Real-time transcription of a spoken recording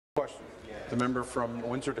Question. The member from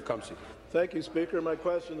Windsor-Tecumseh. Thank you, Speaker. My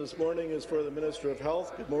question this morning is for the Minister of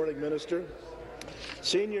Health. Good morning, Minister.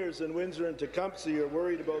 Seniors in Windsor and Tecumseh are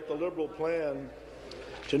worried about the Liberal plan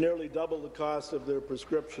to nearly double the cost of their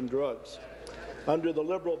prescription drugs. Under the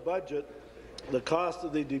Liberal budget, the cost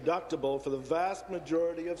of the deductible for the vast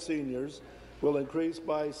majority of seniors will increase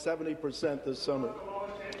by 70% this summer.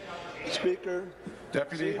 Speaker,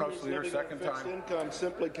 Deputy House Leader, second fixed time. income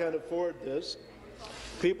simply can't afford this.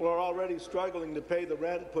 People are already struggling to pay the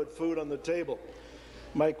rent and put food on the table.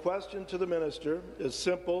 My question to the minister is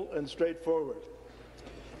simple and straightforward.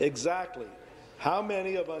 Exactly how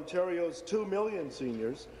many of Ontario's 2 million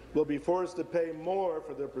seniors will be forced to pay more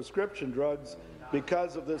for their prescription drugs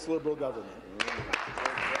because of this Liberal government?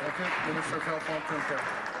 Thank you. Minister of Health, Long-Term Care.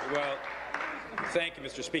 Well, thank you,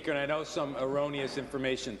 Mr. Speaker. And I know some erroneous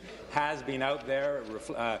information has been out there,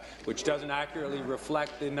 which doesn't accurately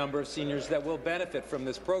reflect the number of seniors that will benefit from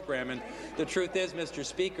this program. And the truth is, Mr.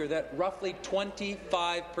 Speaker, that roughly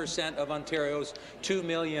 25% of Ontario's 2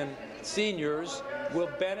 million seniors will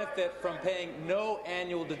benefit from paying no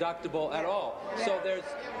annual deductible at all. So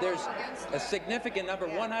there's a significant number,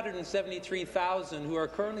 173,000, who are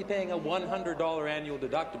currently paying a $100 annual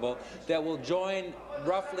deductible that will join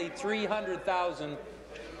roughly 300,000.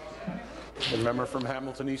 The member from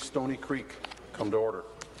Hamilton East Stony Creek. Come to order.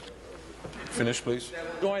 Finish, please.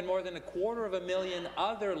 Join more than 250,000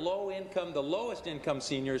 other low-income, the lowest-income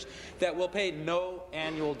seniors that will pay no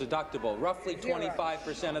annual deductible. Roughly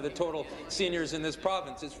 25% of the total seniors in this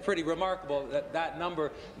province. It's pretty remarkable that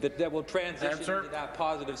number that will transition into that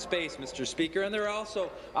positive space, Mr. Speaker. And there are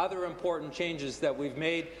also other important changes that we've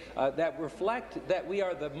made that reflect that we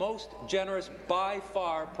are the most generous, by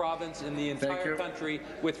far, province in the entire country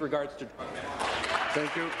with regards to.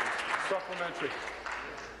 Thank you. Supplementary.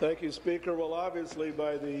 Thank you, Speaker. Well, obviously,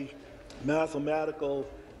 by the mathematical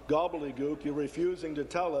gobbledygook, you're refusing to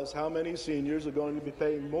tell us how many seniors are going to be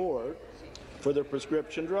paying more for their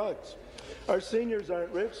prescription drugs. Our seniors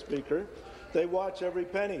aren't rich, Speaker. They watch every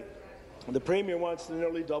penny. The Premier wants to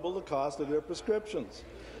nearly double the cost of their prescriptions.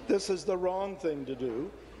 This is the wrong thing to do.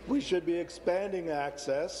 We should be expanding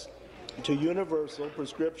access to universal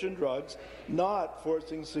prescription drugs, not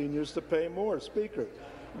forcing seniors to pay more. Speaker,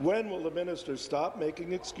 when will the minister stop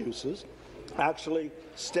making excuses, actually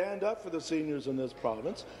stand up for the seniors in this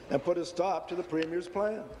province, and put a stop to the Premier's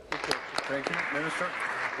plan? Thank you. Minister.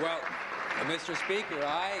 Well, Mr. Speaker,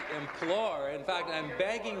 I implore, in fact, I'm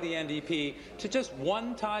begging the NDP to just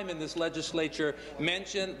one time in this legislature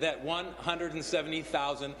mention that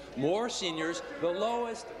 170,000 more seniors, the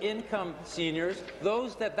lowest income seniors,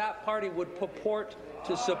 those that party would purport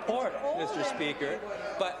to support, Mr. Speaker,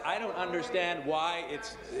 but I don't understand why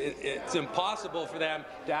it's impossible for them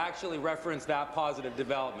to actually reference that positive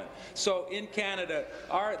development. So in Canada,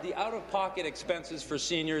 the out-of-pocket expenses for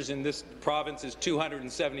seniors in this province is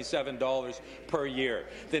 $277 per year.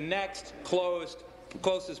 The next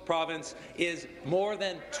closest province is more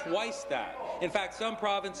than twice that. In fact, some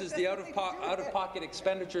provinces, the out-of-pocket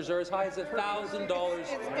expenditures are as high as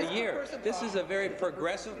 $1,000 a year. This is a very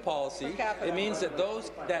progressive policy. It means that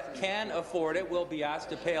those that can afford it will be asked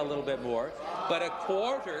to pay a little bit more. But a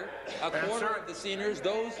quarter of the seniors,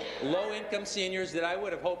 those low-income seniors that I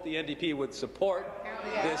would have hoped the NDP would support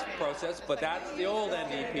this process, but that's the old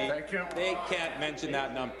NDP. Thank you. They can't mention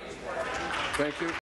that number. Thank you.